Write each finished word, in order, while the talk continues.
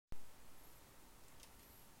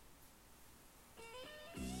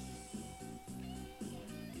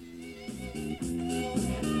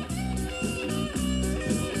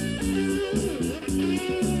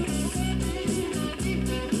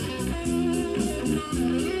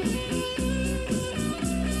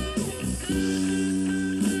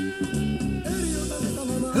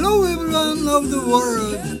of the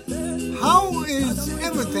world. How is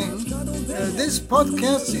everything? This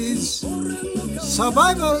podcast is サ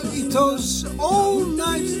バイバル伊藤 All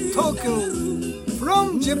Night Tokyo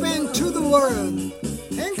from Japan to the world.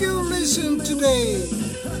 Thank you for listening today.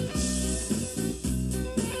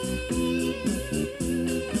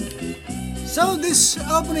 So this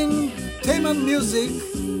opening theme music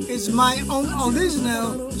is my own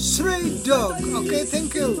original Stray Dog. Okay,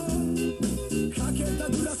 thank you.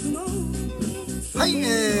 はい、日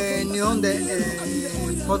本で、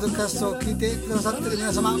ポッドキャストを聞いてくださっている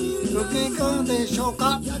皆様、ご機嫌いかがでしょう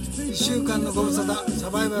か。1週間のご無沙汰、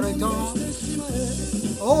サバイバル伊藤の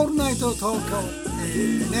オールナイト東京、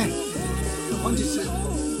本日、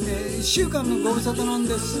1週間のご無沙汰なん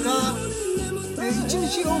ですが、1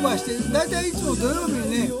日オーバーして、だいたいいつも土曜日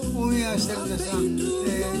にね、オンエアしてるんですが、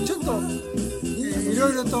ちょっと、い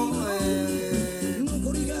ろいろと、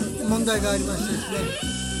問題がありましてです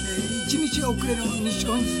ね、1日遅れの本日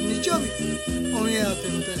日曜日オンエアとい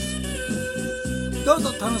うことです。どう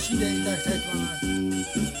ぞ楽しんでいただきたいと思いま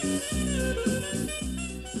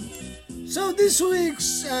す。So this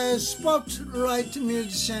week's spotlight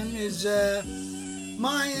musician is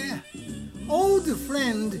my old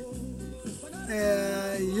friend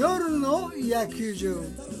夜の野球場。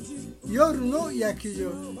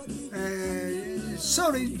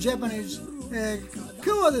Sorry Japanese、今日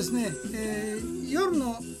はですね、夜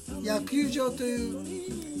の野球場という、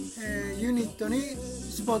ユニットに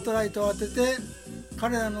スポットライトを当てて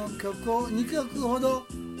彼らの曲を2曲ほど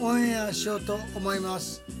オンエアしようと思いま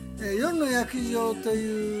す。夜の野球場と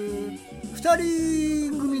いう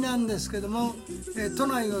2人組なんですけども、都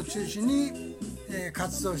内を中心に、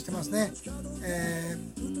活動してますね。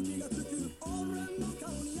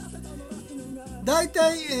だい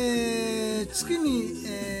たい月に、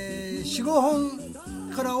4,5 本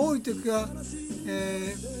から多い時は、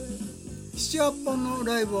7,8 本の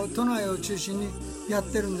ライブを都内を中心にやっ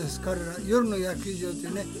てるんです。彼ら夜の野球場とい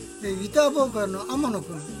うね、ギターボーカルの天野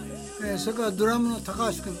くん、それからドラムの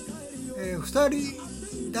高橋くん、2人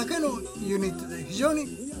だけのユニットで非常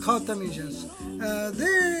に変わったミュージシャンで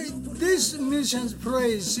す。This musicians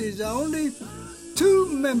plays is only 2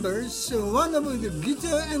 members. One of the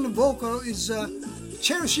guitar and vocal is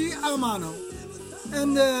Chelsea Amano,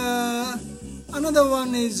 and another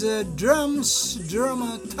one is drummer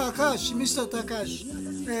Takashi, Mr. Takashi.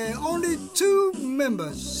 Only 2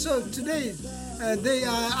 members. So today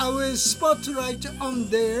I will spotlight on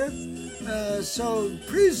there. So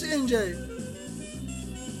please enjoy.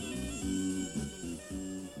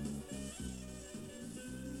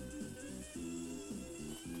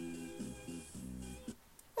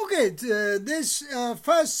 Okay, this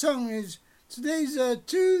first song is today's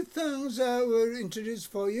 2 songs I will introduce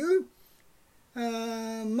for you.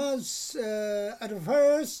 Most at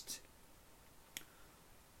first,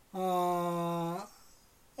 俺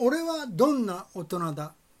はどんな大人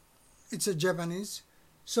だ It's a Japanese.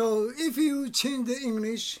 So if you change the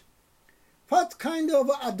English, what kind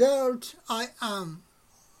of adult I am?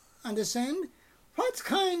 Understand? What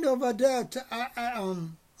kind of adult I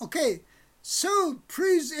am? Okay, so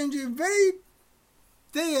please enjoy.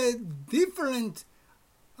 They are different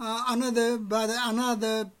another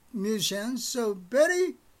musicians, so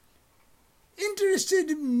very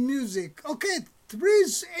interested music. Okay,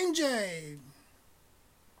 please enjoy.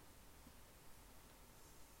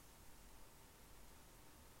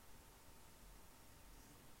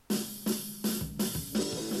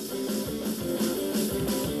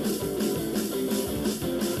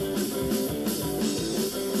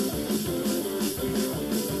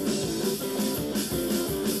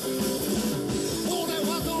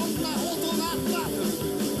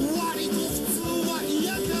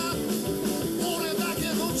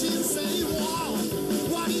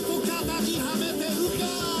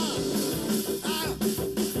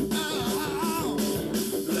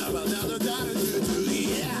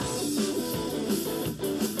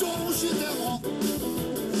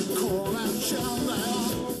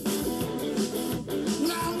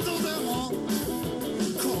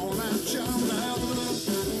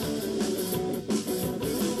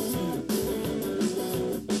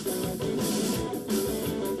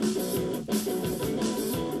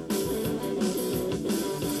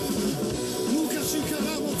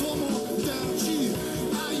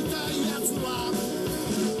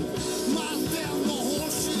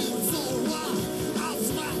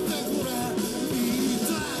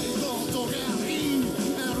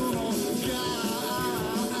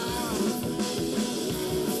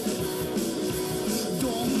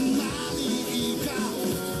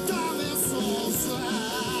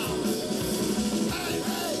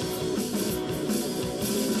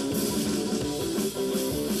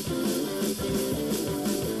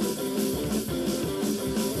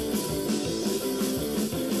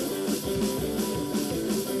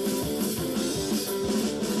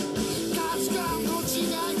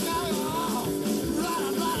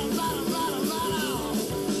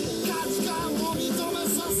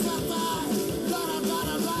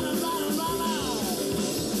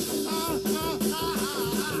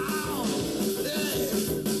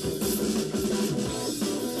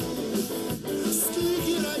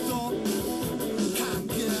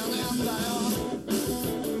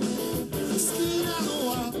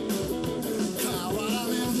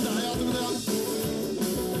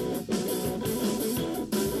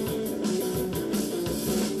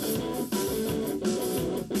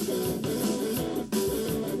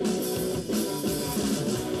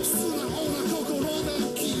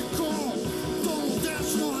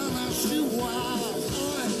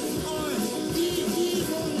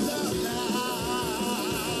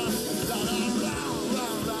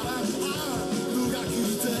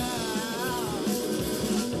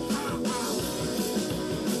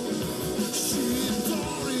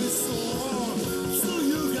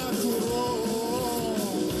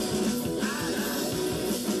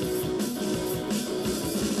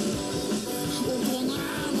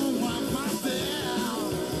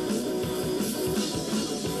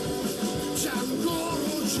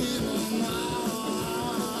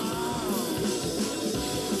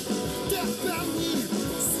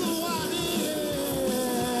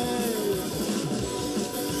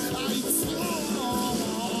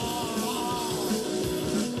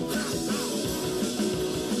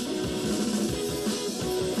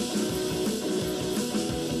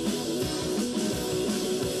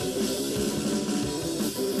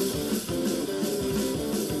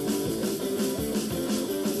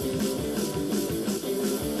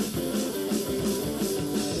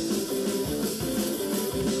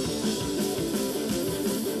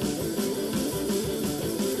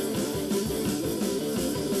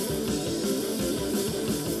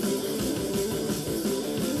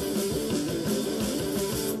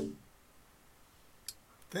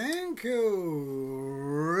 Thank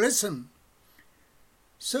you. Listen.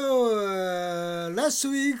 So last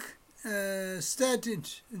week started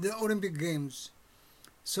the Olympic Games.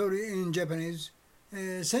 Sorry, in Japanese.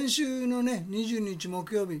 先週のね、20日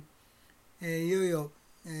木曜日、いよいよ、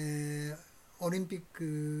オリンピッ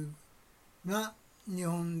クが日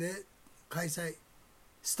本で開催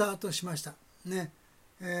スタートしましたね。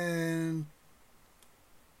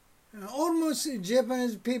Almost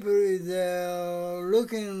Japanese people is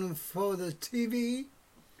looking for the TV.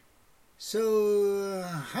 So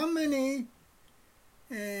how many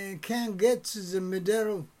can get the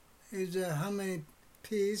medal is how many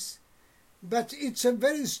piece, but it's a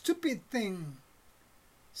very stupid thing.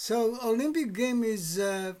 So Olympic game is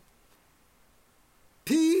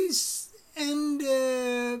peace and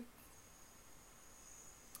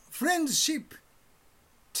friendship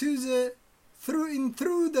to the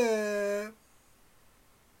through the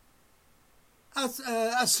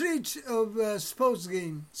athlete of sports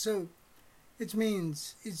game. So it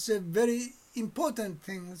means it's a very important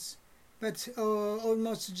things, but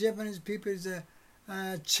almost Japanese people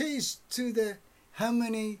chase to the how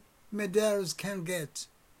many medals can get.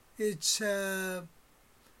 It's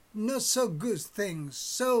not so good things.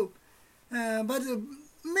 So, but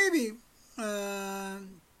maybe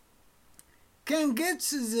can get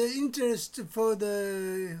the interest for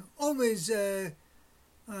the always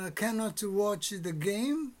cannot watch the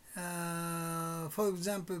game. For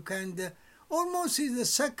example, almost is the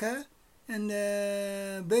soccer and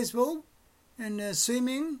baseball and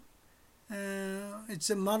swimming.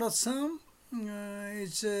 It's a marathon.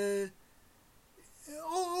 It's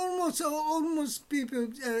almost people.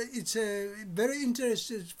 It's very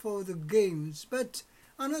interested for the games. But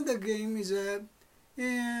another game is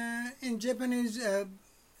in Japanese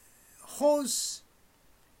horse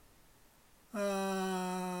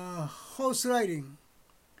riding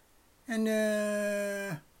and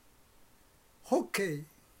hockey,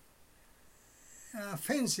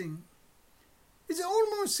 fencing. It's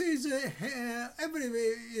almost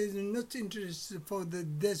everywhere is not interested for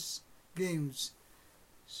this games.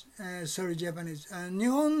 Sorry, Japanese. 日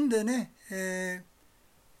本でね、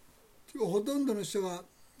ほとんどの人が、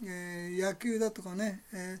野球だとかね、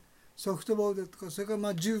ソフトボールだとか、それか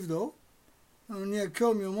ら柔道には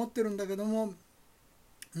興味を持ってるんだけども、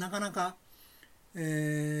なかなか、そ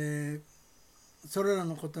れら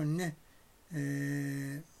のことにね、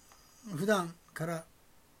普段から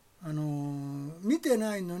見て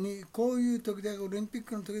ないのにこういう時だけオリンピッ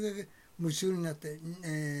クの時だけ夢中になって、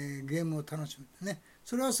ゲームを楽しむね。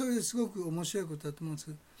それはそれですごく面白いことだと思うんです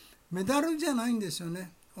けど、メダルじゃないんですよ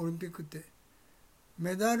ね、オリンピックって。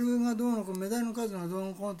メダルがどうのこうメダルの数がどう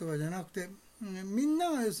のこうとかじゃなくて、みんな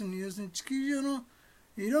が要するに地球上の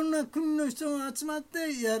いろんな国の人が集まっ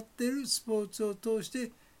てやってるスポーツを通し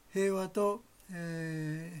て平和と、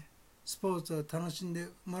スポーツを楽しんで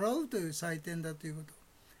もらうという祭典だということ、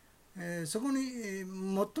そこに、最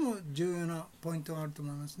も重要なポイントがあると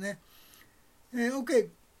思いますね。OK.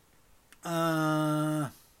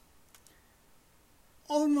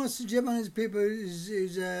 Almost Japanese people is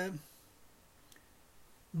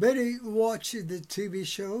very watch the TV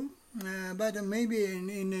show, but maybe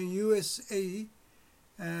in the USA,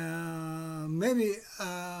 maybe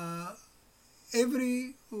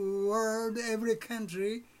every world, every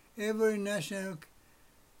country, every national,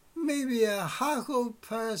 maybe half of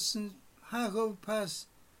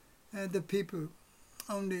the people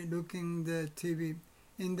only looking the TV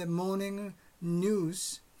in the morning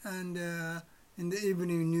news and in the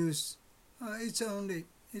evening news. It's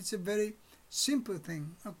a very simple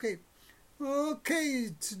thing. Okay,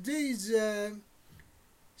 today's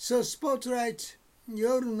so spotlight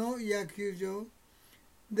夜の野球場.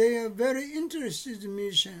 They are very interested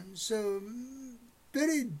musicians, so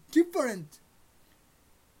very different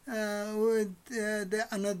with the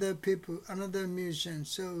another people, another musicians.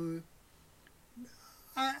 So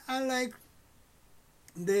I like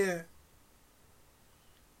their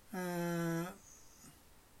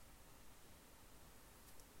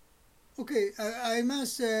okay, I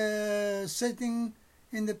must setting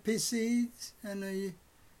in the PC and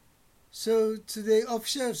so today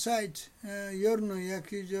official site 夜の野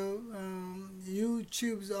球場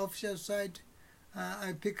YouTube's official site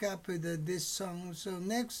I pick up this song. So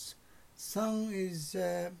next song is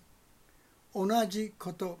同じ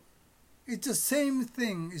こと It's the same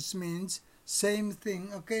thing. It means same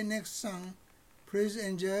thing. Okay, next song. Please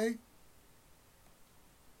enjoy.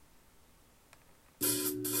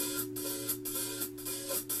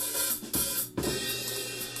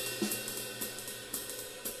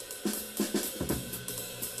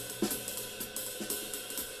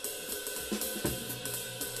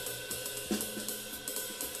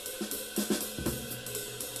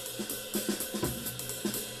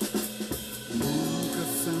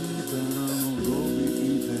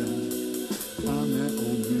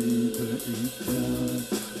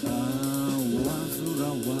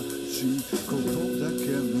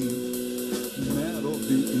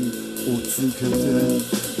 つけてい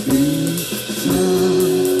た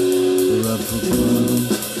ラプパン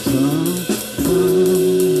パンパン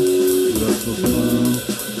ラプパン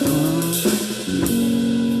パン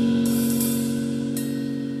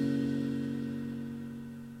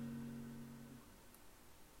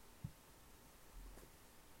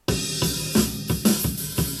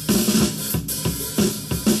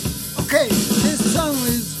Okay, this song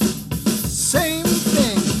is same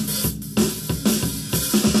thing.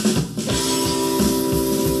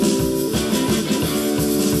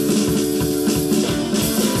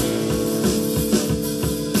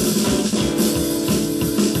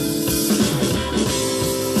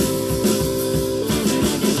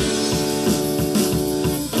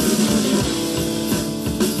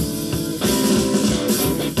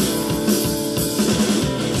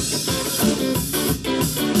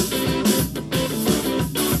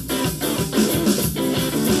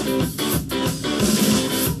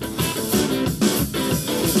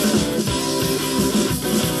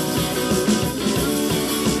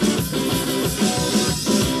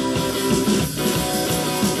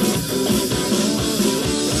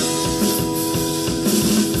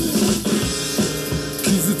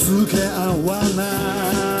傷つけ合わな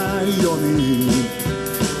いように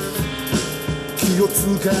気を使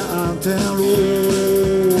ってる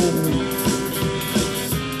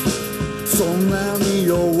そんなに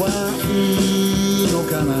弱いの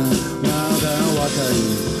かなまだ若い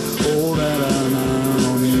俺らな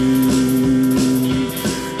のに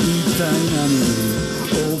一体何に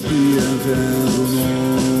怯えてるの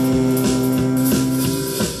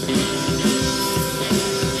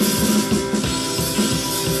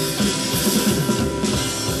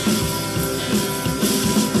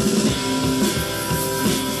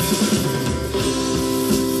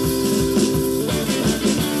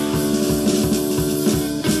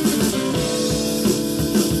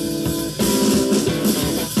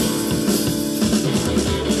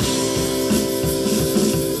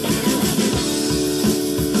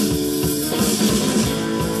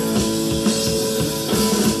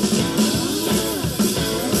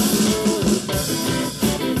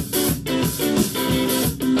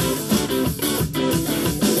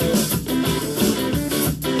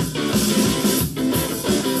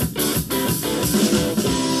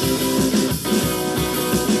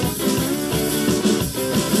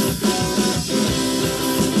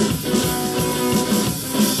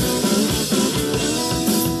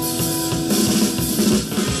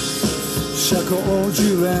社交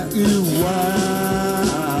辞令は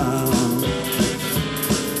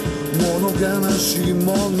物悲しい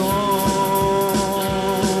もの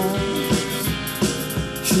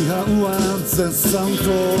批判は絶賛と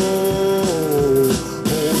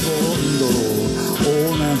ほとんど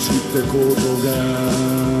同じってことが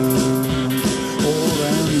俺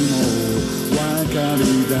にも分かり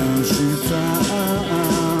だした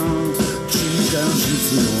地下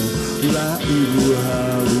室のライブハ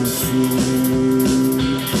ウス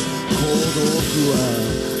孤独は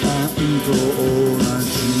愛と同じ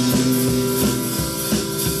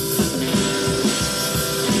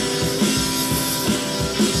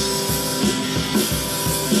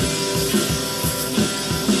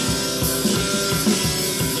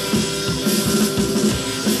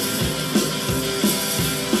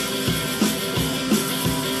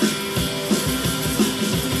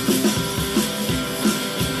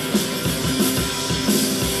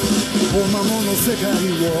おまもの世界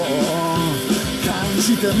を感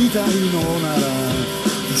じてみたいのなら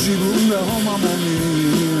自分でおまもに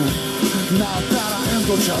なったらえん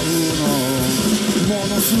とちゃうのも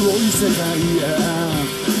のすごい世界へ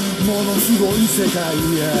ものすごい世界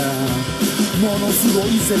へものすご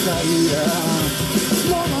い世界へ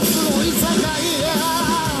ものすごい世界へ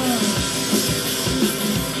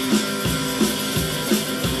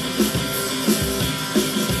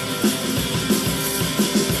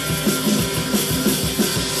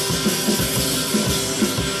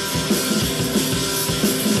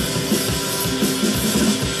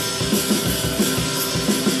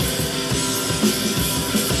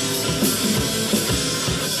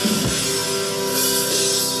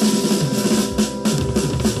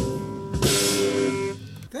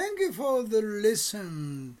For the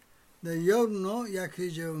listen, the 夜の野球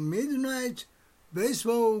場 Midnight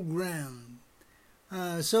Baseball Ground.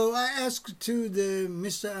 So I asked to the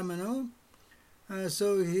Mr. Amano.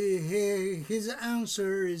 So his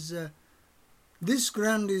answer is this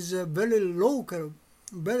ground is a very local,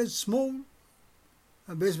 very small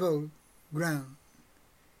baseball ground.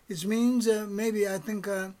 It means maybe I think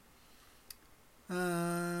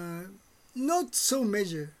not so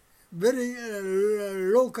major. Very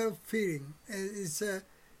local feeling. It's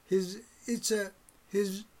it's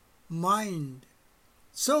his mind.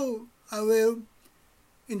 So I will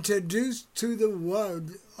introduce to the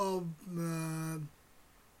world of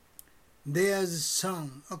their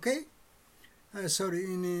song. Okay? Sorry,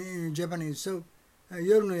 in Japanese. So,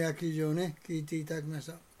 夜の野球場ね、聞いていただきまし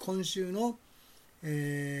た。今週の、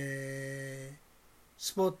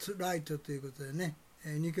スポットライトということでね、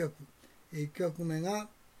2曲。1曲目が、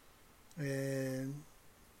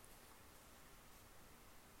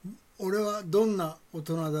俺はどんな大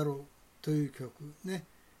人だろうという曲ね。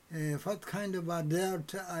What kind of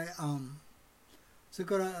adult I am。それ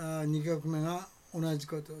から2曲目が同じ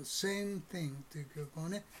こと、Same Thing という曲を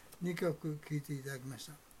ね、2曲聴いていただきまし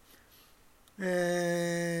た。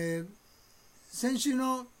先週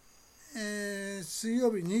の、水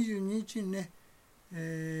曜日22日にね、オ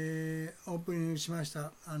ープニングしまし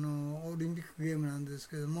たオリンピックゲームなんです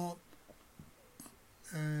けども、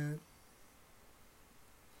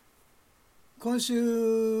今週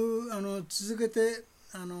続けて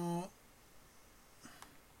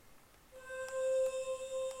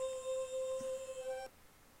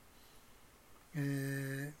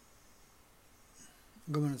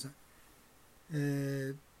ごめんなさい、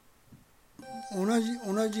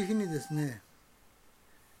同じ日にですね、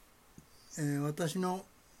私の、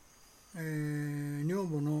女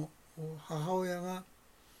房の母親が、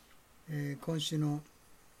今週の、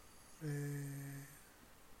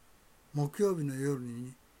木曜日の夜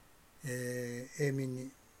に、永眠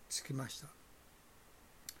につきました。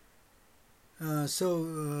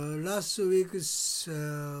Last week's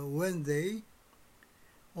Wednesday,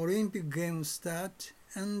 Olympic Games start,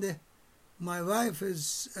 and my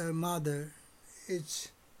wife's mother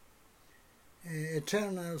is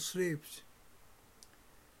eternal sleep.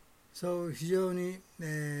 So 非常に、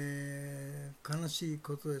悲しい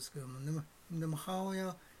ことですけども、でも母親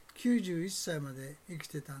は91歳まで生き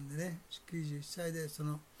てたんでね、91歳でそ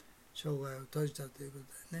の生涯を閉じたというこ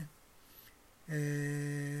とでね、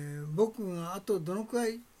僕があとどのくら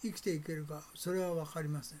い生きていけるかそれは分かり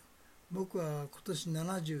ません。僕は今年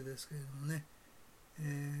70ですけれどもね、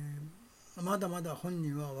まだまだ本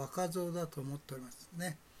人は若造だと思っております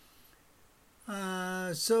ね。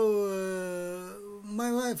My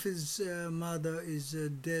wife's mother is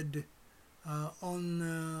dead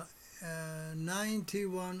on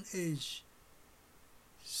 91 age.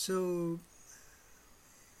 So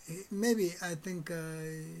maybe I think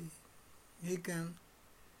he can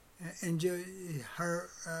enjoy her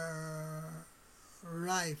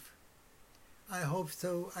life. I hope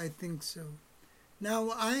so. I think so.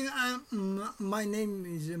 Now my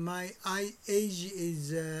age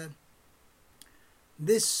is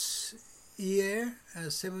this year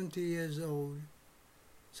 70 years old.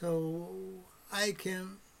 So I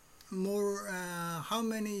can more how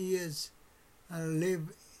many years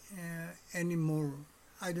live anymore?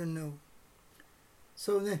 I don't know.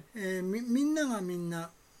 そうね、みんながみん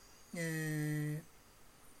な、永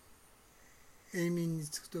眠に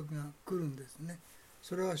つく時が来るんですね。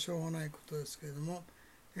それはしょうがないことですけれども、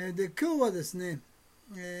で今日はですね、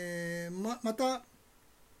また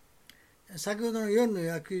先ほどの夜の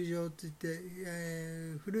野球場といって、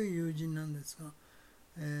古い友人なんですが、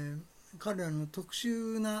彼らの特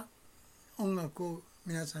殊な音楽を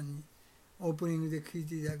皆さんにオープニングで聴い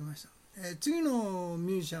ていただきました。次の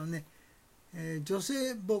ミュージシャンはね、女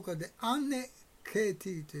性ボーカルでアンネ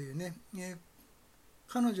Ktというね、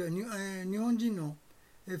彼女は日本人の、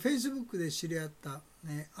Facebook で知り合った、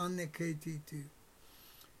アンネKtという、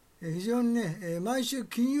非常にね、毎週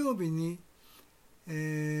金曜日に、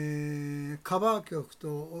カバー曲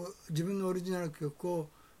と自分のオリジナル曲を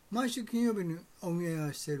毎週金曜日にオンエ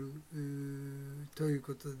アしているという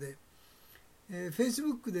ことで、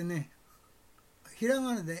Facebook でね、ひら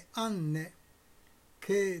がなでアンネ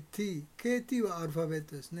KT はアルファベッ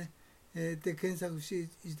トですね、で検索し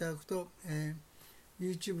ていただくと、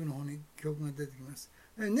YouTube の方に曲が出てきます。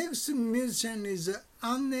Next musician is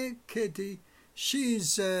Anne Kt. She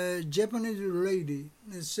is a Japanese lady.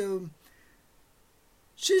 So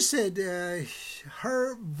she said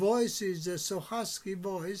her voice is a so husky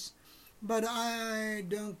voice, but I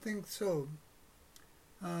don't think so.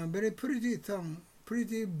 Very pretty tongue,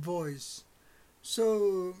 pretty voice.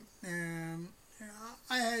 So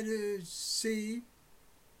I had to see.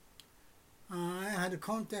 I had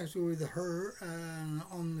contact with her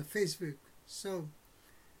on Facebook, so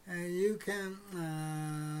you can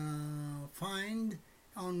find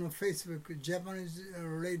on Facebook Japanese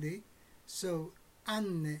lady. So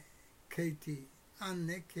Anne Kt.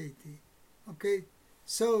 Okay.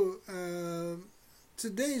 So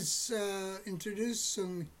today's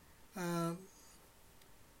introduction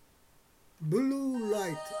Blue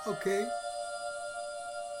Light, okay.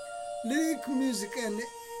 Lyric music and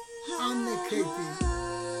Anne Kt.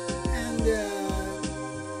 And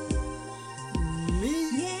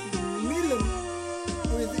Milam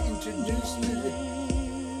will introduce to the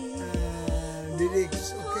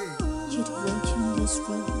lyrics, okay. Keep walking this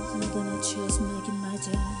road, I'm gonna choose making my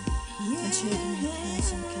day. And shaking your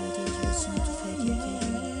hands and guiding you soon to fade your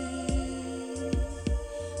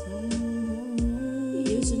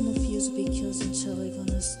using the fuse because until I'm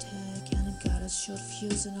gonna stack. And I got a short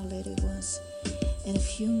fuse and I let it once. And a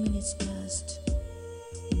few minutes passed.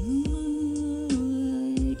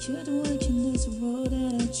 Keep walking this road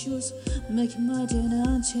that I choose, making my day now,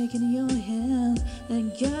 I'm taking your hand.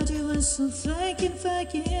 And God, you were so fucking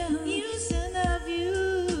using the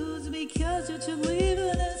views because you took leaving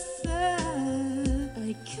aside.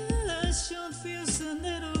 I got a short fuse and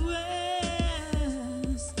little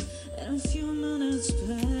west, and a few minutes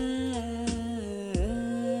passed.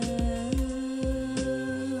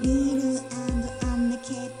 Little and Anne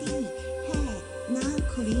Kt. Hey, now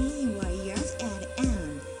Korean warriors at the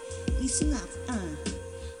end. Listen up,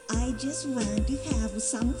 I just want to have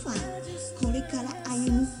some fun. これから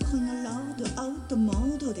歩むこのロード、オートモ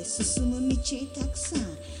ードで進む道たくさん。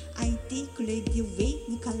IT レディオウェ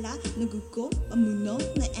ーブから脱ぐ子は無能なア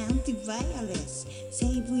ンティバイアレス。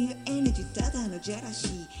Save your energy ただのジェラシ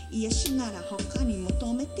ー。癒しなら他に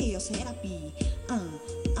求めてよセラピー。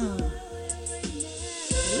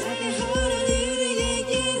Like a holiday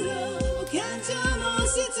で感情も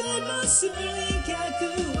失望する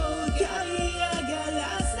覚悟を買い上が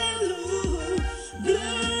らせる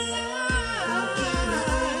Blue light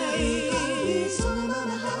そのま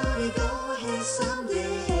ま Hurry go ahead someday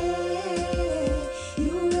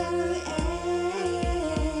You will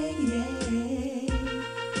end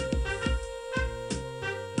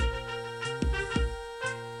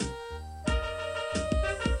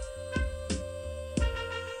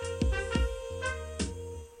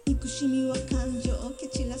憎しみは感情を蹴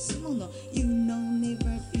散らすもの You know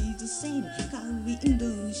never be the same カーウィンドウ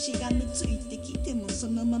にしがみついてきてもそ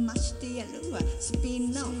のまましてやるわスピ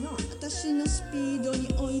ンの私のスピードに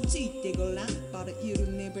追いついてごらん But you'll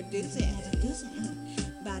never do that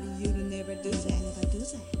But you'll never do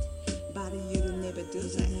that But you'll never do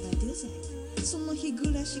that その日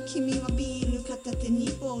暮らし君はビール片手に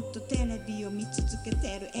ぼーっとテレビを見続け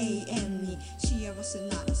てる永遠に幸せ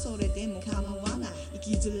ならそれでも構わない生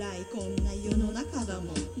きづらいこんな世の中だ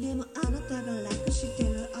もんでもあなたが楽して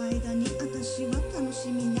る間に私は楽し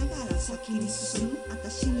みながら先に進む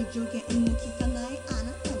私の助言も聞かないあ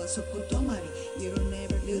なたはそこ止まり You'll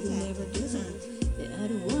never do that I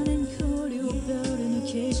don't wanna call you about in a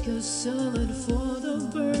cage cause solid for the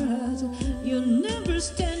birds You never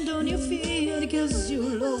stand on your feet cause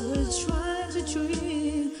you'll always try to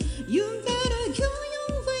treat You better go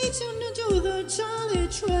your way to do the Charlie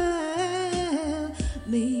trail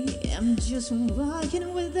Me, I'm just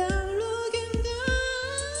walking without looking down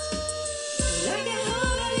Like a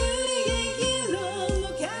holidayで生きろも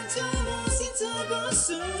う感情も失望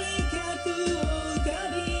する覚悟を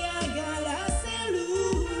借り上がらせる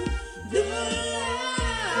Blue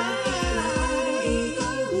light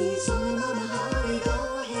そのまま Hurry go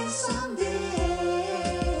ahead someday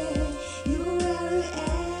You will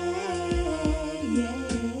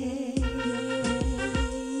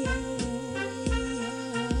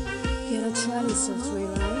Get a Charlie software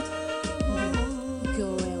right?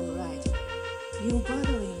 Go well right You're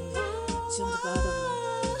bothering me, don't bother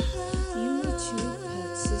me You're too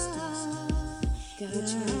persistent Get a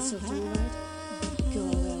Charlie software right? Go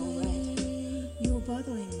well right You're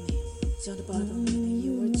bothering me, don't bother me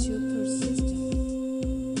You're too persistent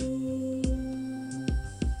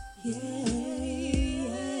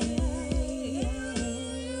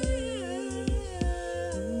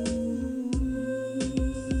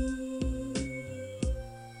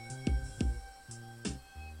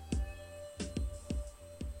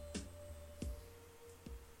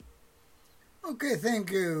Okay,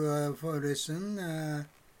 thank you for listening.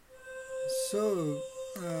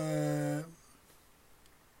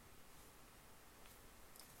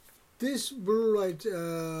 This Blue Light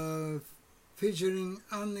featuring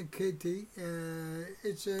Anne Kt.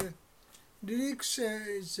 It's lyrics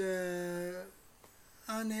is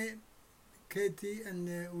Anne Kt. and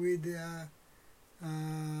with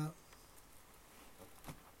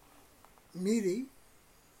Miri,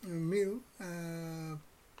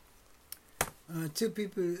 two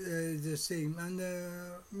people the same, and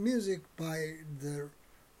music by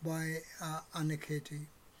Anne Kt.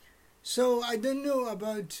 So I don't know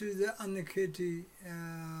about the Anne Kt.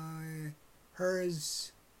 Her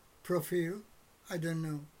profile. I don't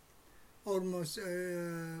know, almost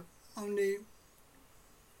only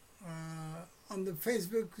on the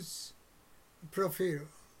Facebook's profile.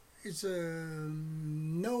 It's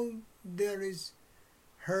no, there is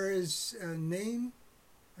her name,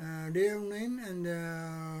 real name, and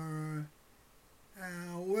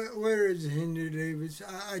where is Hindi lives,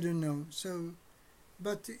 I don't know. So,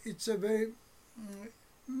 but it's a very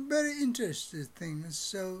very interesting thing.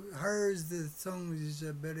 So hers, the song is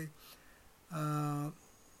a very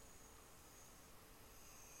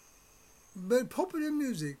very popular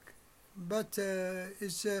music, but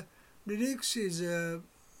its lyrics is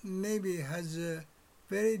maybe has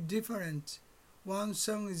very different. One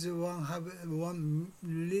song is one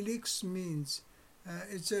lyrics means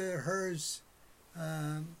it's hers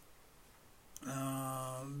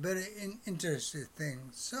very interesting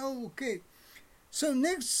thing. So okay, so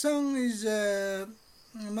next song is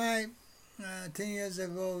my 10 years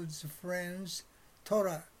ago's friends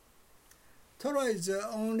Tora. Tora is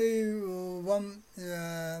only one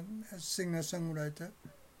singer-songwriter,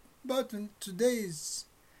 but today is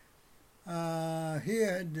he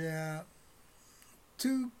had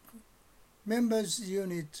two members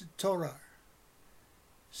unit Tora.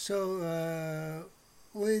 So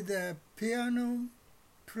with piano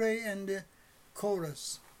play and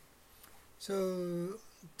chorus. So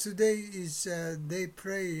today is they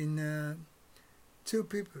play in two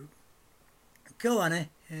people. 今日はね、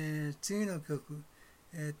次の曲、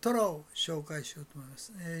トラを紹介しようと思いま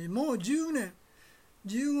す。もう10年、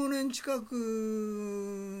15年近く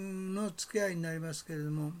の付き合いになりますけれど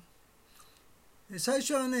も、最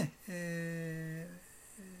初はね、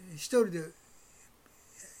一人で弾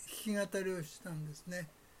き語りをしたんですね。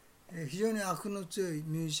非常に悪の強い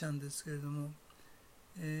ミュージシャンですけれども、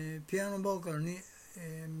ピアノボーカルに、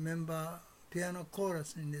メンバー、ピアノコーラ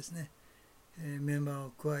スにですね、メンバーを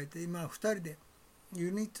加えて今2人でユ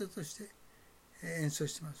ニットとして演奏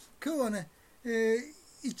しています。今日はね、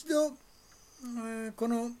一度こ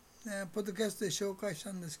のポッドキャストで紹介し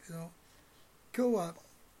たんですけど、今日は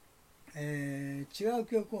違う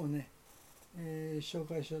曲をね紹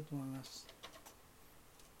介しようと思います。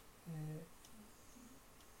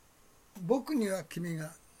僕には君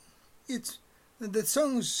が The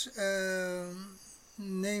song's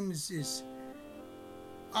name is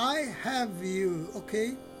I have you,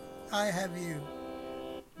 okay? I have you.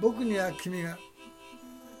 僕には君が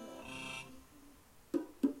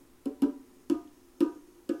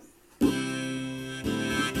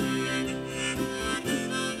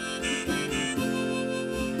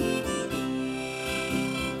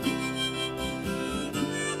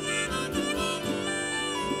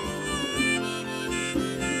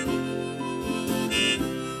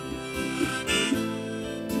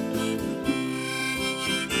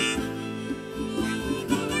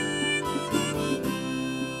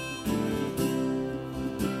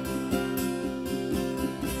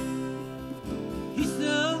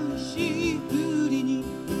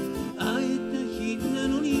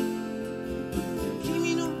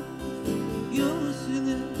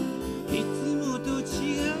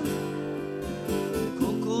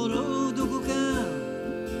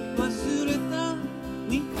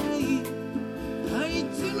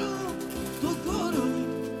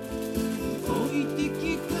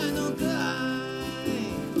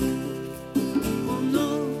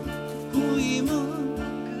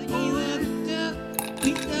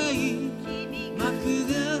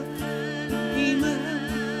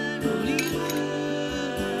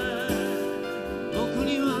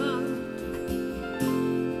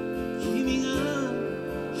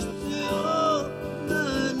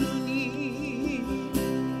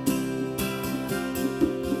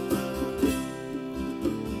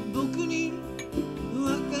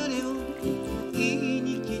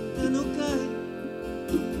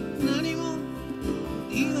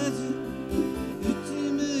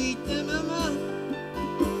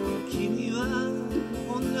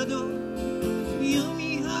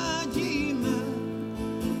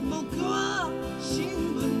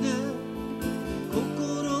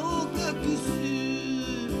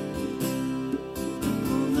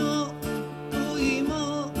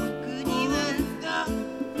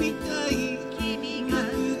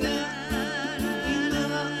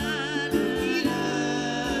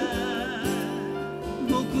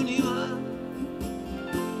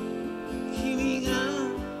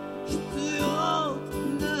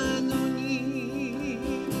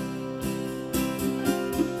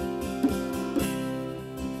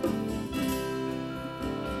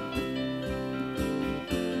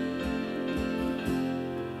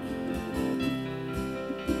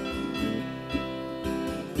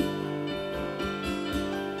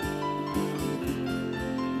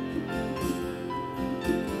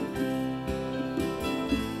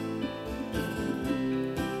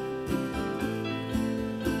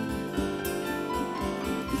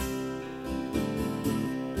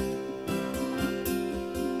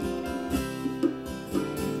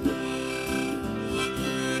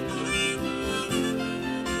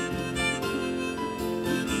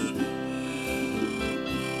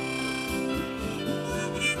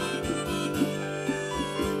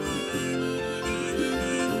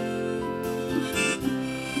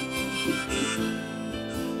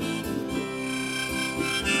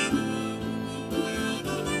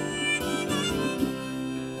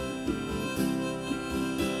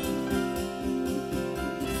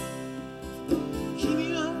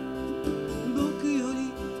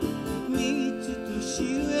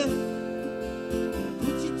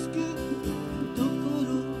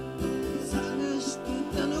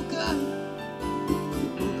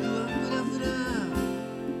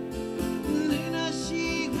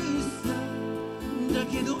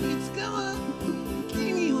つかは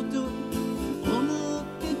君をと思っ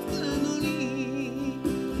てたのに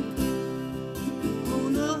こ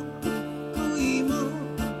の恋も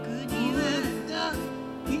終わった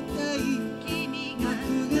みたい幕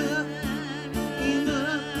が今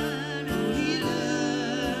降りる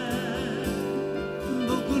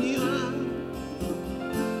僕には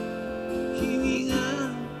君が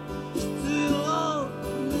必要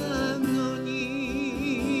なのに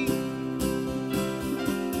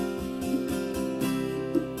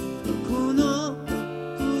この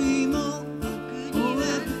恋も終わ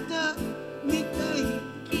ったみたい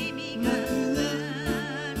幕が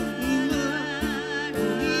今降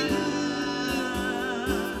りる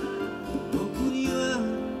僕には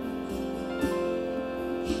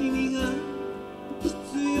君が必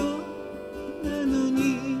要なのに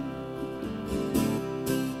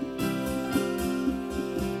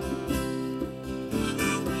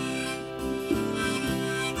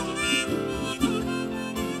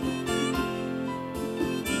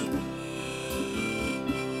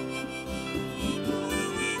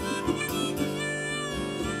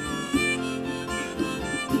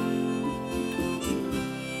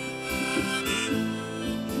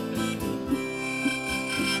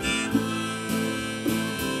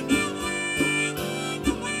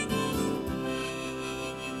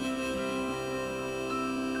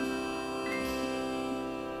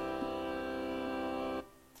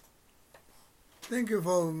Thank you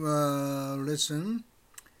for listen.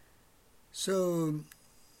 So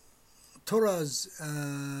Tora's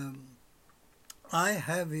I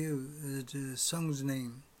Have You, the song's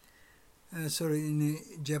name. Sorry, in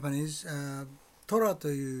Japanese. Tora と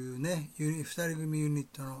いうね、二人組ユニッ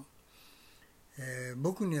トの、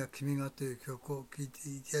僕には君がという曲を聴いて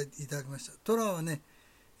いただきました。トラはね、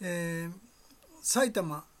埼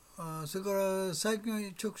玉、それから最近は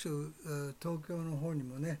ちょくちょく東京の方に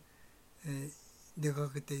もね、出か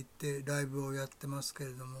けていってライブをやってますけ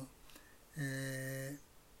れども、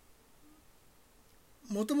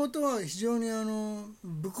もともとは非常に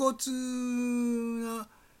武骨な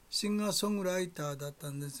シンガーソングライターだった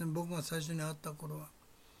んですね、僕が最初に会った頃は。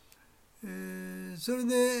それ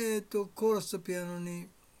で、コーラスとピアノに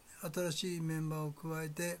新しいメンバーを加え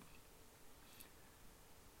て、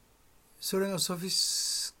それがソフィ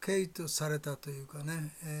スケイトされたというか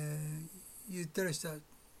ね、ゆったりした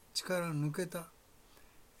力が抜けた、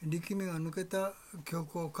力みが抜けた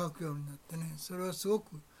曲を書くようになってね、それはすご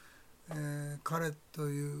く、彼と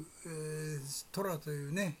いう、トラとい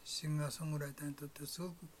うねシンガーソングライターにとってすご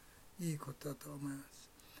くいいことだと思います。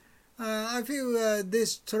I feel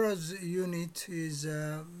this Tora's unit is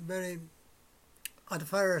very. At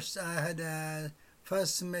first, I had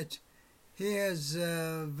first met. He has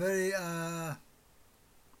very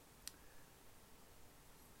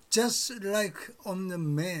just like on the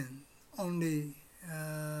man, only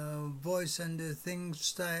voice and thing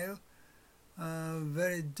style.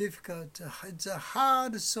 Very difficult. It's a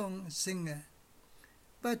hard song singer.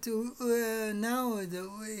 But now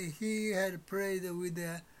he had played with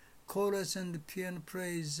the chorus and piano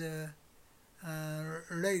plays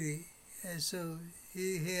lady. So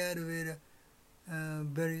he had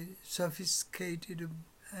very sophisticated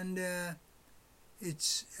and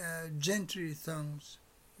it's gently songs.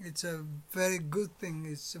 It's a very good thing.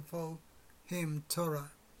 It's for him,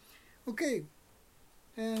 Tora. Okay,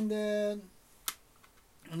 and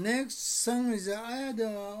next song is I had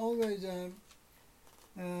always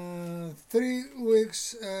 3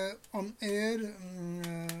 weeks on air.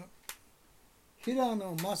 平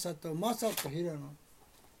野マサト、平野。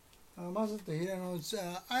I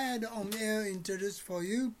had on air introduced for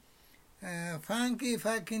you Funky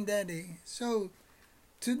Fucking Daddy. So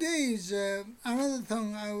today is another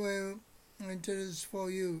song I will introduce for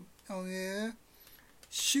you on air.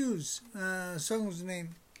 Shoes, song's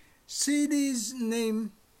name. CD's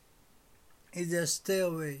name is a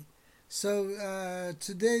Stairway. So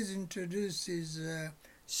today's introduce is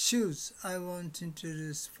Shoes. I want to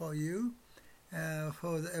introduce for you,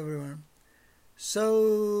 for everyone.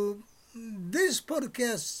 So this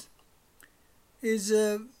podcast is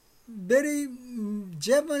a very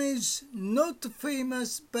Japanese, not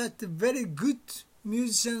famous but very good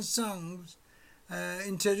musician songs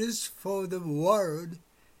introduced for the world.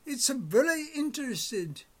 It's very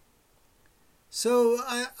interesting. So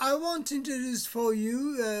I want to introduce for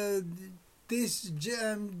you this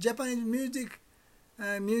Japanese music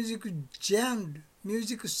genre,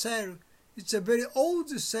 music style. It's a very old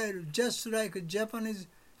style, just like a Japanese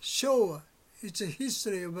Showa. It's a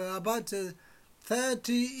history of about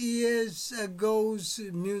 30 years ago's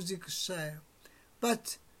music style.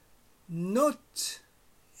 But not,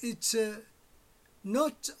 it's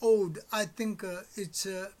not old. I think it's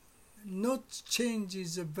not change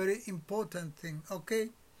is a very important thing. Okay?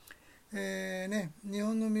 ね、日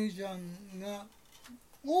本のミュージシャンが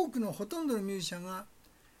ほとんどのミュージシャンが、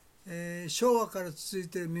昭和から続い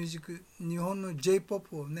ているミュージック、日本の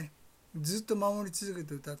J-POP をねずっと守り続け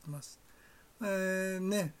て歌ってます。メ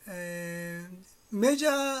ジャ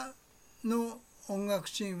ーの音楽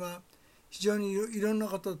シーンは非常にいろんな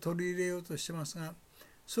ことを取り入れようとしてますが、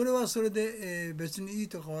それはそれで、別にいい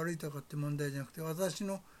とか悪いとかって問題じゃなくて、私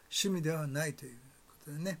の趣味ではないというこ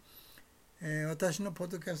とでね、私のポッ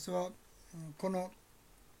ドキャストはこの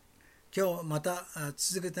今日また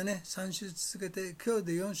続けてね、3週続けて今日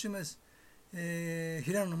で4週目です。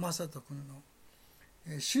平野マサト君の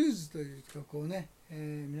シューズという曲をね、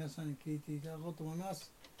皆さんに聴いていただこうと思います。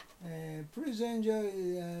Please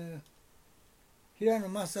enjoy Hirano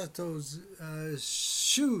Masato's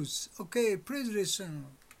shoes. Okay, please listen.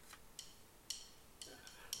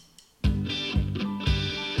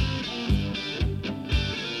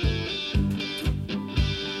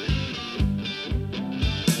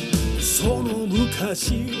 その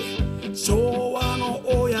昔昭和の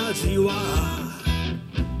親父は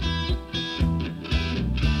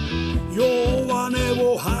弱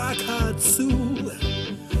音を吐かず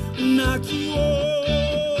泣きを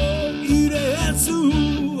入れず負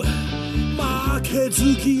けず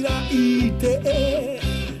嫌いで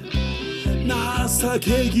情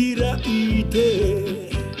け嫌い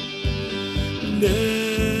で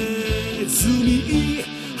寝ずに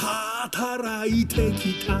働いて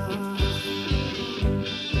きた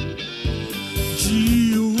自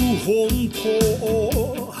由奔放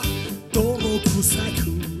泥臭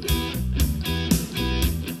く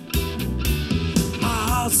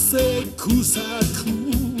汗臭く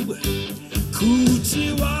口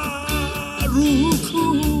悪く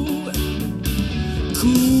口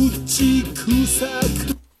臭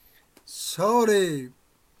く Sorry,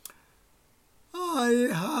 I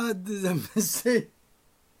had the mistake.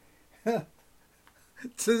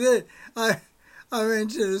 Today I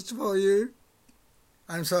introduced for you.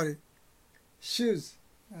 I'm sorry. Shoes.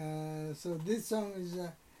 So this song is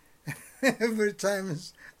every time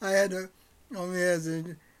I had on me as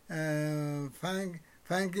a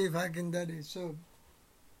funky fucking daddy. So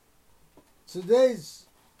today's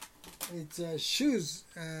it's shoes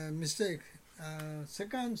mistake.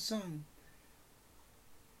 Second song.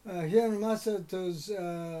 Here in Masato's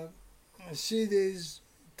CD's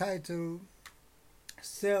title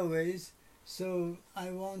Stairways. So I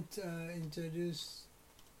want to introduce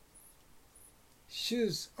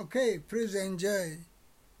shoes. Okay, please enjoy.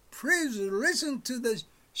 Please listen to the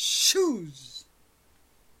shoes.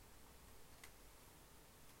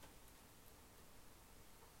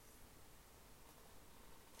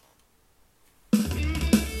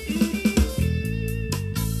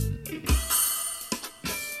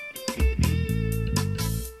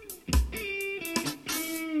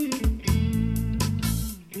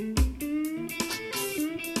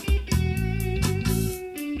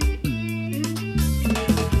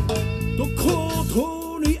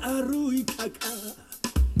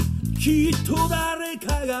 きっと誰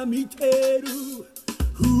かが見てる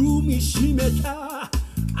踏みしめた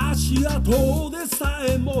足跡でさ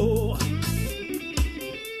えも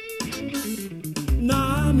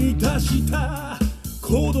涙した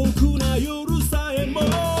孤独な夜さえも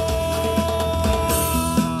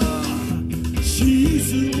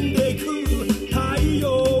沈んでく太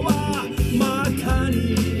陽は真っ赤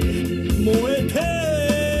に燃えて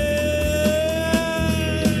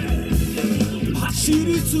走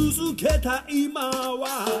り続けた今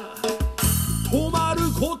は止ま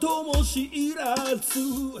ることも知らず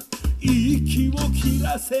息を切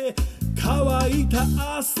らせ乾いた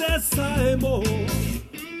汗さえも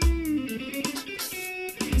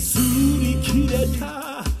擦り切れ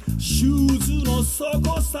たシューズの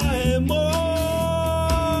底さえも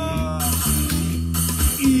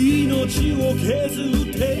命を削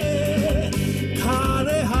って枯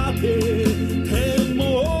れ果てても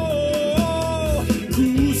く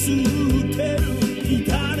すぶってる火種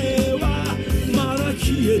はまだ消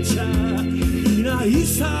えちゃいない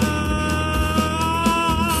さ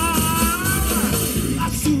ア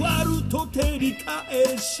スファルト照り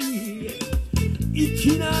返しい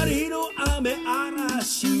きなりの雨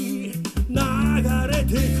嵐流れ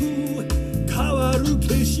てく変わる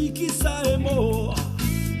景色さえも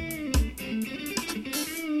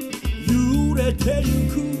揺れてゆ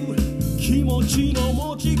く気持ちの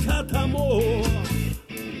持ち方も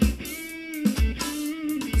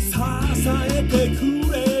支えてく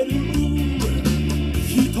れる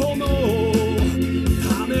人の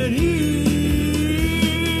ために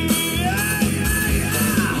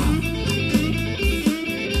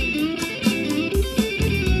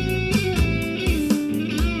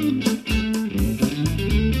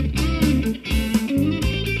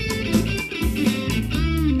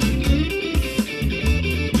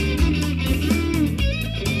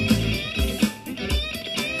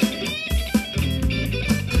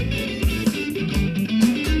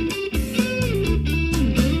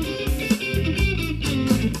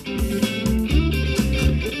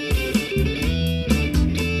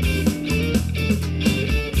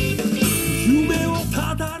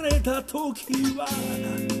時は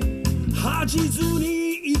恥じず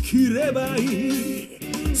に生きればいい。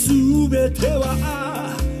すべて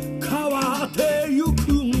は変わってゆ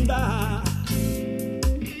くんだ。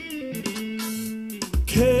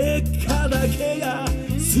結果だけが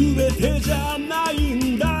すべてじゃない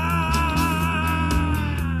んだ。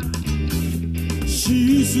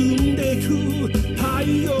沈んでく太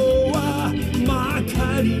陽は真っ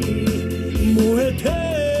赤に燃えて、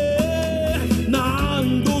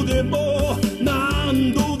何度でも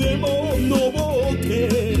何度でも登って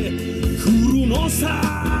くるのさ。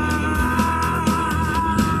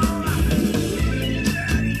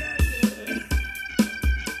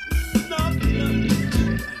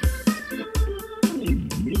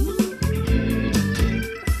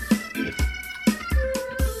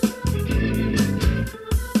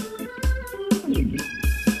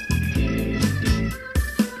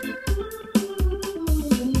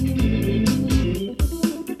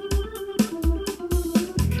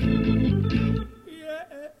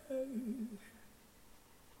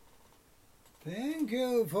Thank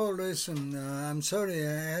you for listening. I'm sorry,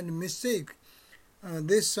 I had a mistake.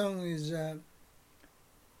 This song is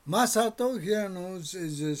Masato Hirano's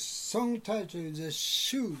song title is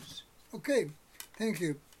Shoes. Okay, thank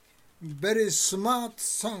you. Very smart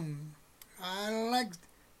song. I like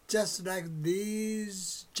just like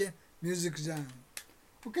these music genre.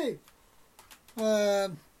 Okay.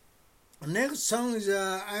 Next song is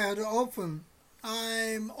I had open.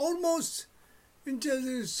 I'm almost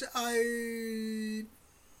introduced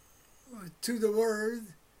to the world.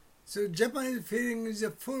 So Japanese feeling is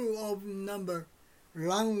full of number.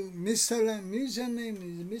 Lang, Mr. Lang, musician name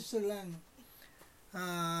is Mr. Lang.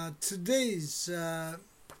 Today's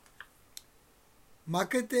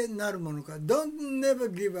Makete naru ka. Don't never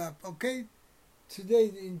give up, okay?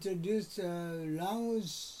 Today introduced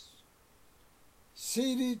Lang's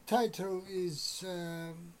CD title is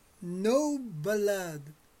No Ballad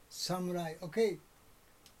Samurai, okay?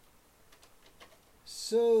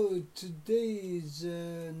 So today is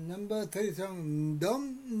number 3 song,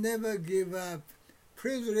 Don't Never Give Up.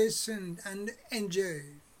 Please listen and enjoy.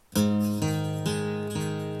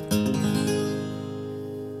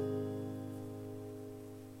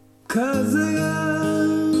 風が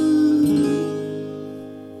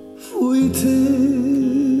吹いて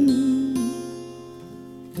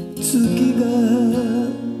月が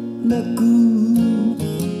泣く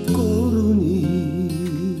頃に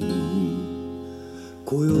今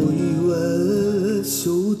宵は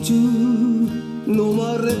焼酎飲ま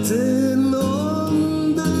れて飲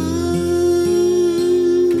んで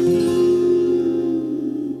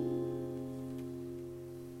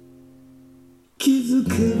気づ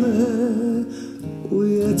けば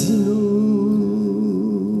親父の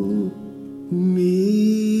店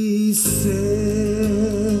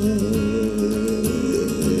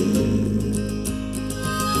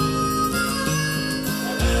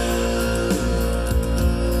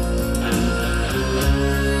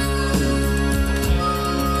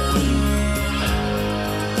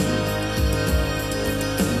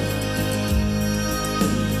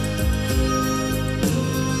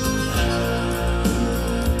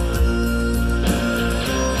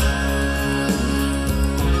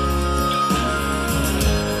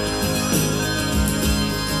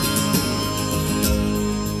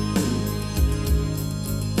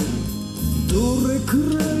どれく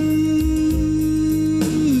らい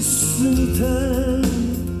過ぎた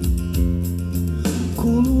こ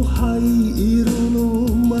の灰色の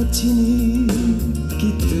街に来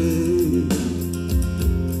て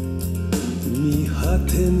見果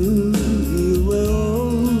てぬ夢を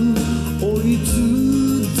追い続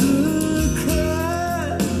け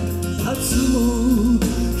明日も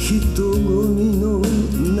人混みの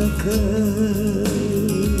中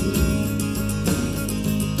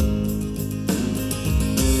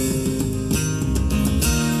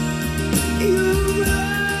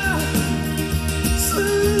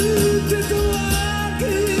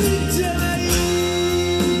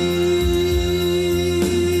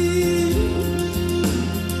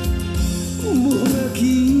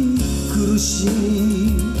苦しみ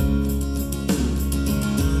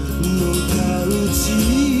のたうち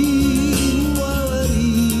回り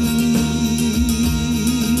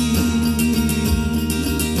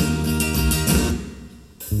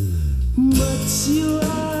街は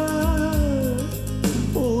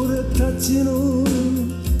俺たちの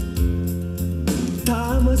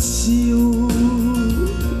魂を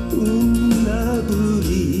うなぶり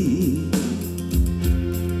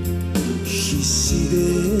必死で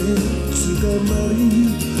捕まり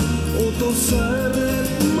落とされ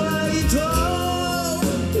まいと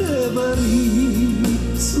へばり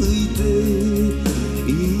ついて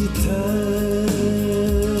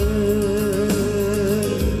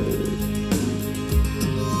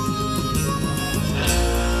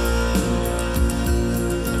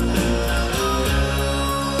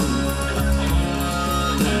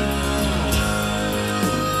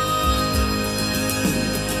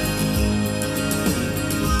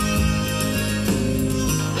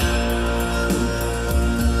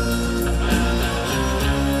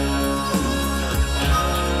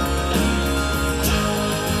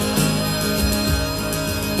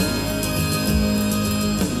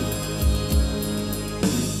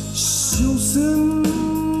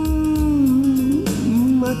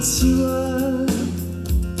街は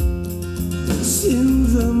死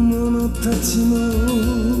んだ者たちの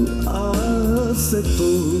汗と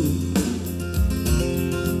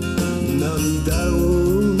涙を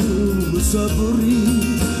むさぼり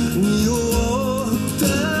匂った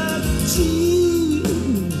血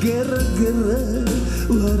ゲラゲラ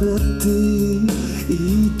笑ってい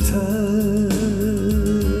た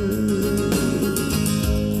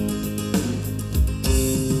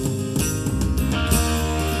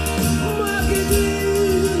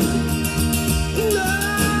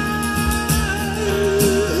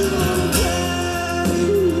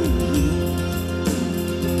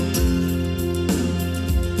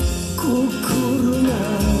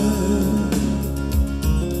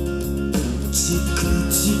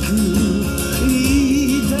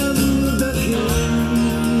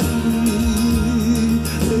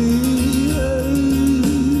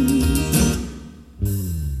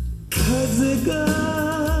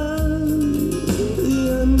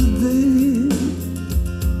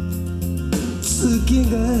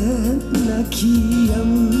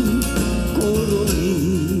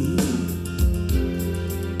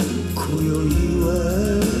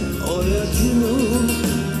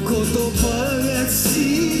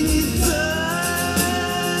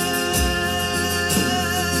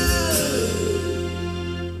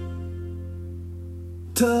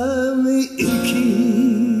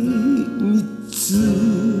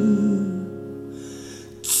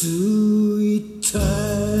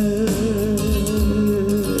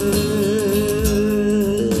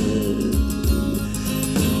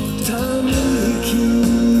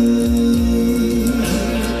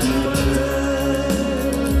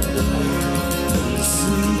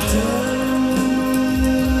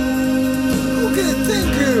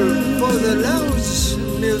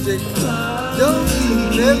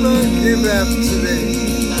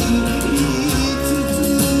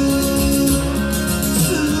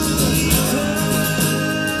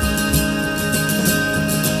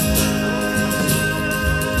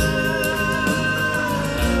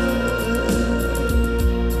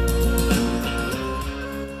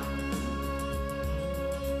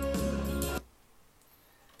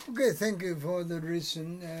Okay, thank you for the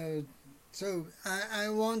listen. So I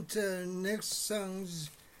want next songs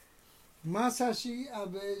Masashi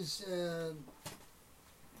Abe's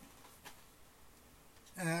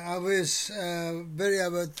I was very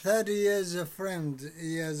about 30 years a friend,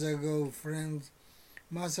 years ago friend,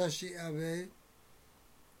 Masashi Abe,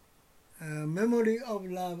 Memory of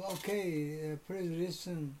Love. Okay, please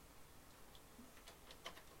listen.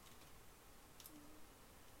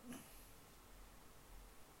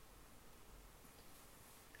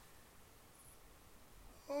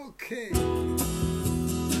 Okay.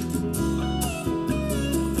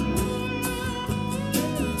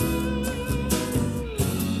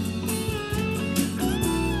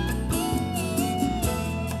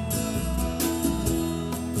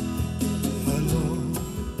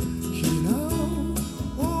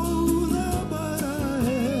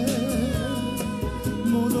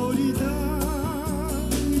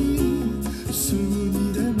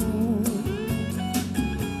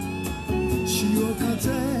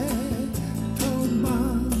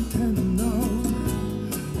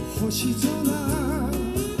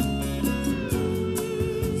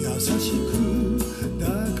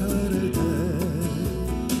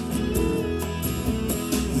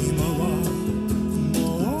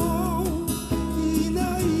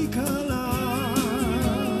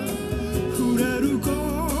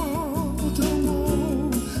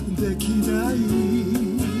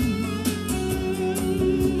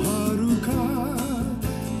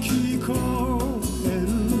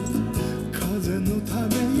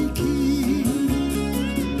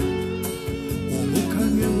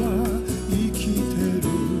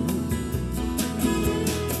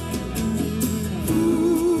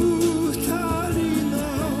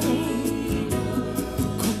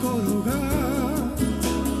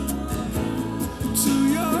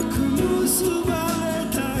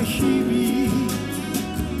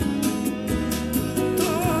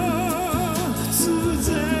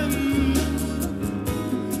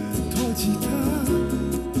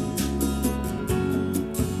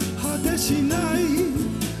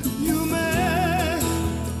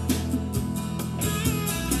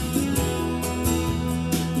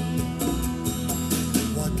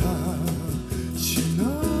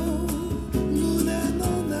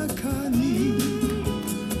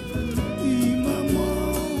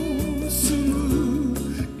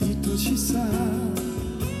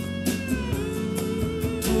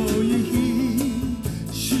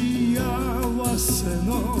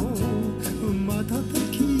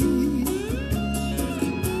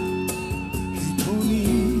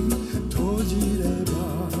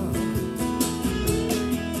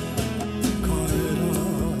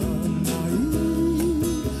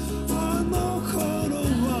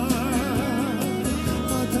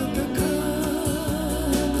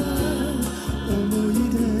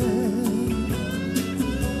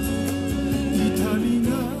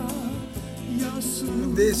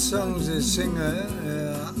 song's singer,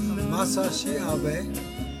 Masashi Abe.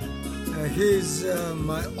 He's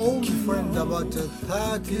my old friend about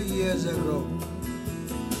 30 years ago.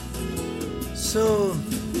 So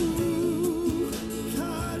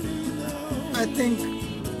I think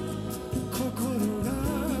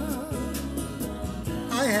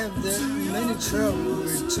I have many trouble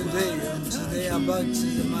today about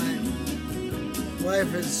my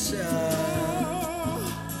wife's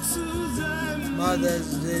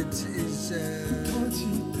mother's death is so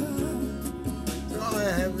I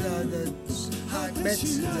have I met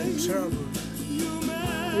the trouble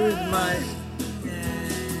with my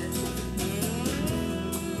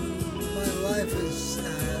wife's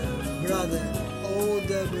brother,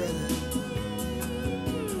 older brother.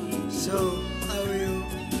 So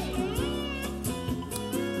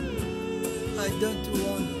I don't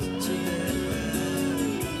want to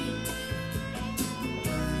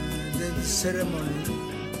the ceremony.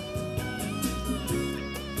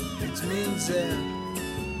 It means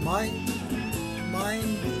my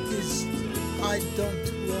mind is I don't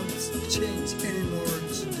want to change anymore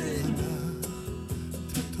today.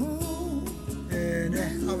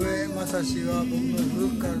 阿部雅史は僕の古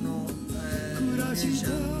くからのミュージシャ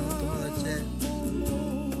ンの友達で、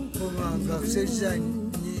僕が学生時代に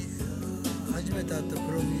初めて会ったプ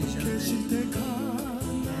ロミュージシャンで、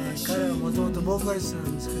彼はもともとボーカリストな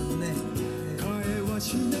んですけどね、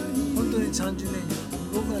本当に30年以上、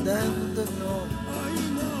僕が大学の時の、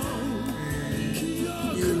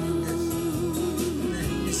友人です、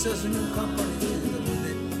ミスタースニーカンパニーというところで、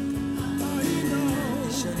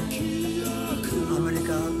一緒にアメリカ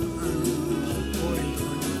公演と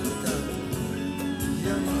かに行った非常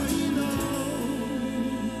に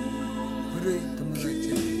古い友達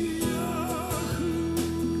で、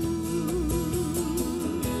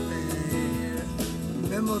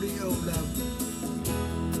Memory of Love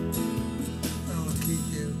を聴い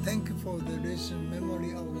ている。 Thank you for the listen,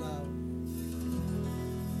 Memory of Love.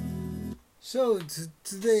 So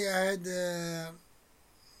today I had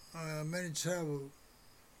many trouble.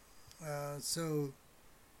 So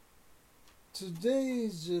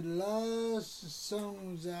today's last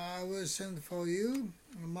song that I will send for you,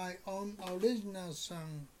 my own original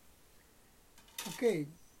song. Okay,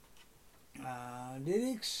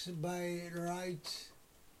 lyrics by Wright,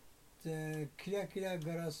 the Kira Kira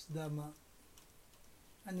Garas Dama,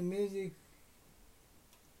 and music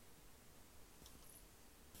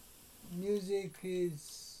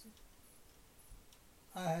is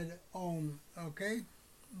I had own. Okay.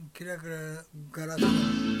 Kira Kira Garas Dama.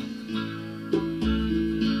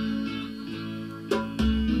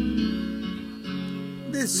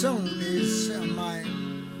 This song is my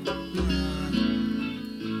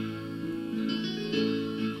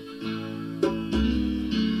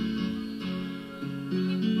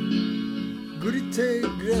gritty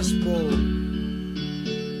grass ball,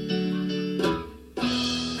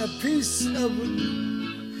 a piece of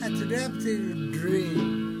attractive dream.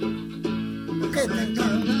 Okay, thank you.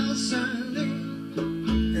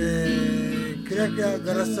 キラキラ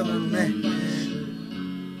ガラス玉のね、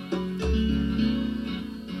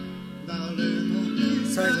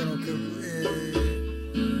最後の曲、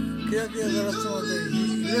キラキラガラス玉で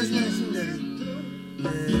広島に住んでる、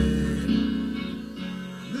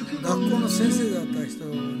学校の先生だった人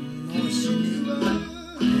の詩に、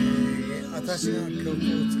私が曲を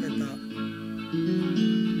つけた、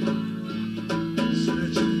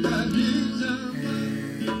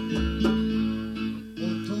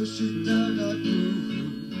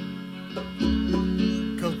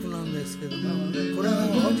曲なんですけども、これは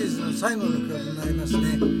本日の最後の曲になりますね。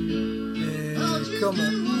今日も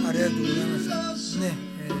ありがとうございましたね。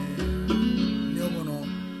女房のお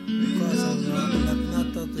母さんが亡くなっ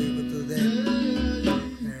たということで、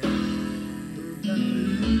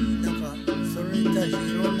なんかそれに対してい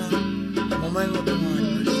ろんな揉め事が